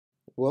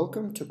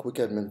Welcome to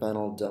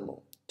QuickAdminPanel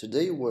demo.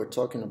 Today we're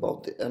talking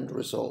about the end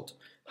result,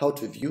 how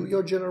to view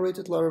your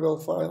generated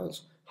Laravel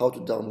files, how to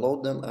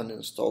download them and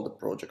install the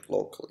project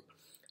locally.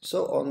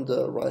 So on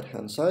the right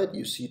hand side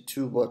you see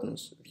two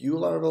buttons, View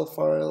Laravel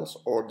Files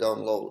or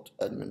Download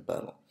Admin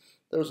Panel.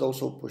 There's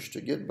also Push to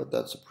Git, but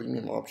that's a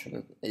premium option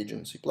in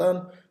agency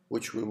plan,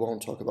 which we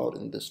won't talk about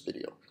in this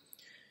video.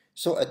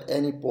 So at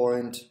any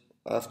point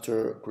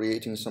after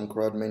creating some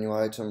CRUD menu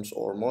items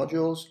or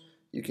modules,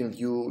 you can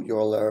view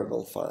your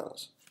Laravel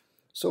files.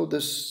 So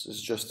this is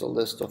just a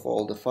list of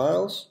all the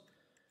files.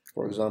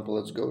 For example,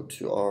 let's go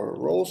to our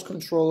roles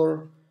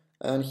controller,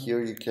 and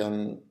here you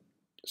can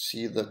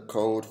see the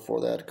code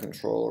for that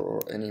controller or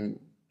any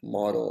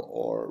model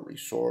or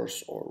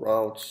resource or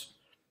routes.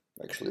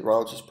 Actually,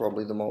 routes is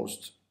probably the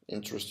most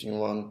interesting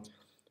one.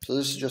 So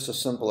this is just a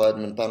simple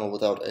admin panel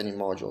without any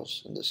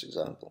modules in this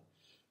example.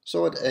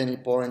 So at any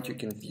point you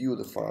can view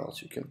the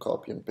files, you can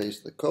copy and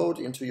paste the code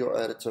into your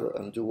editor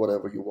and do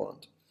whatever you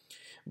want.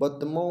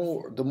 But the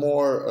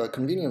more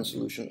convenient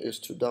solution is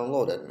to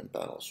download admin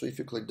panel. So if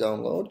you click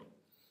download,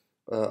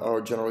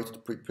 our generator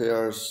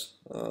prepares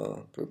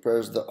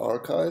the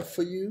archive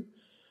for you.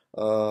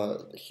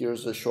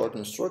 Here's a short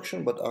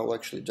instruction, but I'll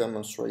actually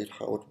demonstrate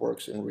how it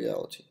works in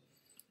reality.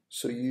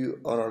 So you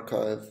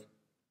unarchive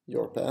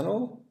your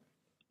panel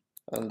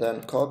and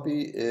then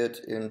copy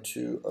it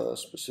into a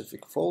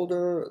specific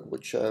folder,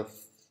 which I've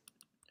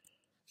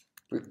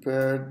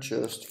prepared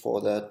just for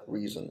that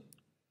reason.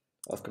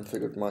 I've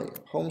configured my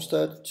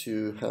homestead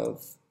to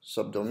have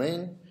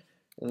subdomain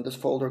in this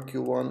folder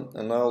Q1,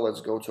 and now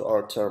let's go to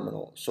our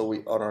terminal. So we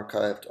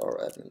unarchived our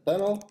admin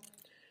panel.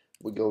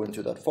 We go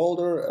into that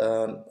folder,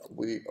 and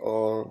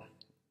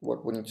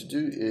what we need to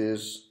do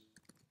is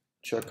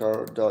check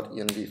our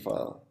 .env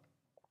file.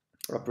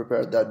 I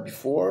prepared that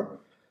before,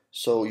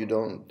 so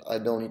I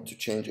don't need to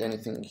change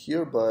anything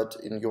here, but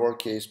in your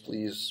case,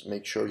 please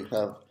make sure you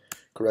have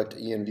correct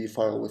env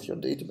file with your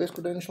database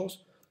credentials.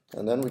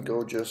 And then we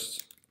go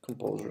just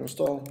composer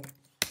install.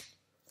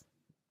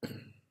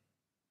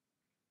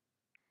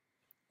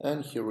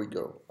 And here we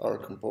go. Our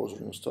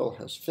composer install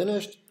has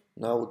finished.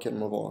 Now we can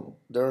move on.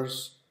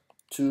 There's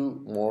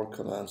two more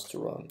commands to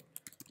run.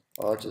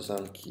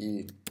 Artisan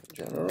key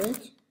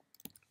generate,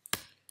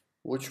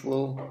 which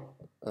will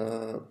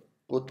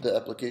put the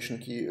application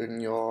key in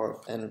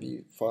your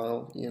env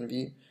file,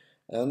 env,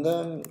 and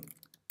then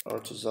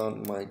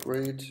artisan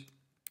migrate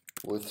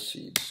with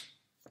seeds.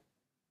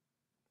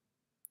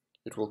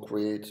 It will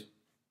create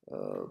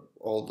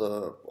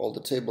all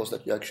the tables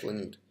that you actually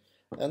need.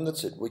 And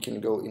that's it. We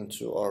can go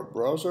into our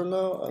browser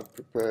now. I've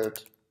prepared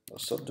a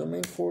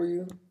subdomain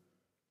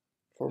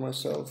for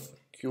myself,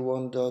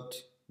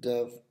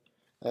 q1.dev,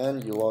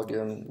 and you log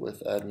in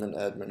with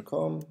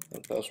admin.com,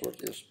 and password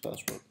is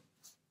password.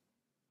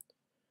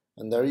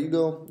 And there you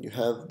go. You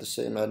have the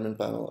same admin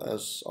panel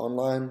as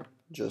online,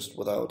 just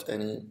without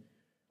any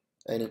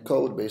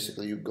code.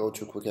 Basically, you go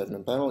to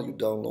QuickAdminPanel, you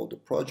download the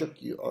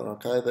project, you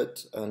unarchive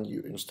it, and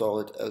you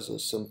install it as a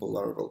simple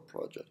Laravel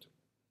project.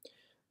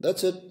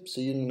 That's it.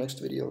 See you in the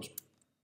next videos.